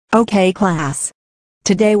Okay class.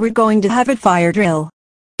 Today we're going to have a fire drill.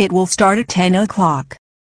 It will start at 10 o'clock.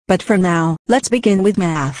 But for now, let's begin with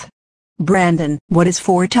math. Brandon, what is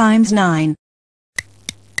 4 times 9?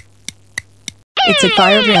 It's a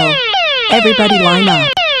fire drill. Everybody line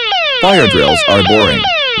up. Fire drills are boring,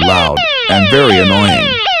 loud, and very annoying.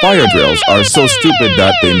 Fire drills are so stupid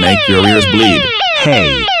that they make your ears bleed.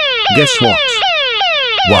 Hey, guess what?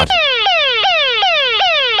 What?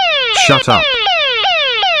 Shut up.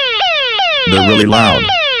 They're really loud.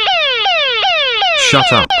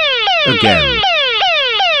 Shut up. Again.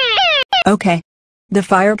 Okay. The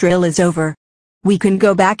fire drill is over. We can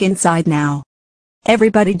go back inside now.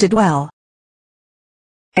 Everybody did well.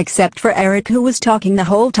 Except for Eric, who was talking the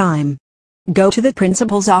whole time. Go to the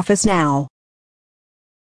principal's office now.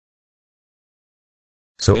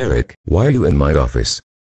 So Eric, why are you in my office?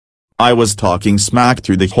 I was talking smack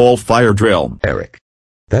through the whole fire drill. Eric.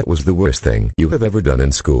 That was the worst thing you have ever done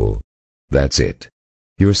in school. That's it.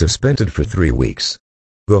 You're suspended for 3 weeks.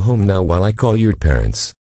 Go home now while I call your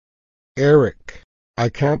parents. Eric, I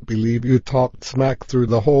can't believe you talked smack through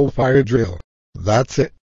the whole fire drill. That's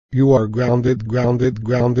it. You are grounded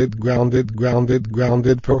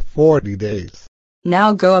for 40 days.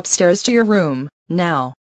 Now go upstairs to your room,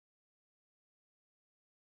 now.